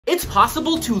It's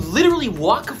possible to literally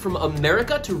walk from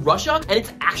America to Russia, and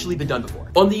it's actually been done before.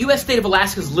 On the US state of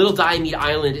Alaska's Little Diomede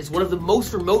Island is one of the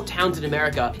most remote towns in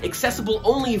America, accessible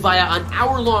only via an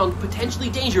hour-long, potentially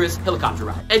dangerous helicopter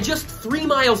ride. And just 3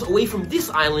 miles away from this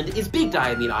island is Big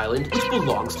Diomede Island, which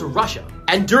belongs to Russia.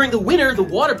 And during the winter, the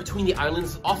water between the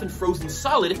islands is often frozen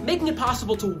solid, making it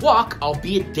possible to walk,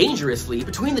 albeit dangerously,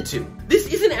 between the two. This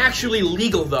isn't actually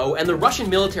legal though, and the Russian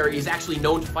military is actually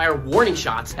known to fire warning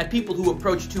shots at people who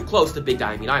approach too close to Big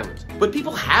Diomede Island. But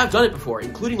people have done it before,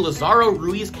 including Lazaro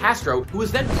Ruiz Castro, who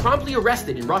was then promptly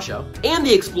arrested in Russia, and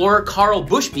the explorer Karl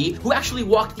Bushby, who actually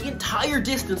walked the entire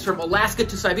distance from Alaska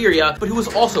to Siberia, but who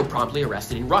was also promptly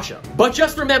arrested in Russia. But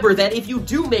just remember that if you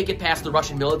do make it past the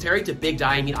Russian military to Big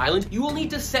Diomede Island, you will need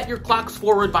to set your clocks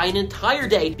forward by an entire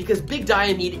day because Big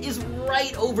Diomede is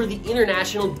right over the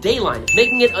international day line,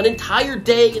 making it an entire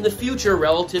day in the future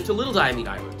relative to Little Diomede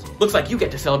Island. Looks like you get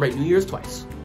to celebrate New Year's twice.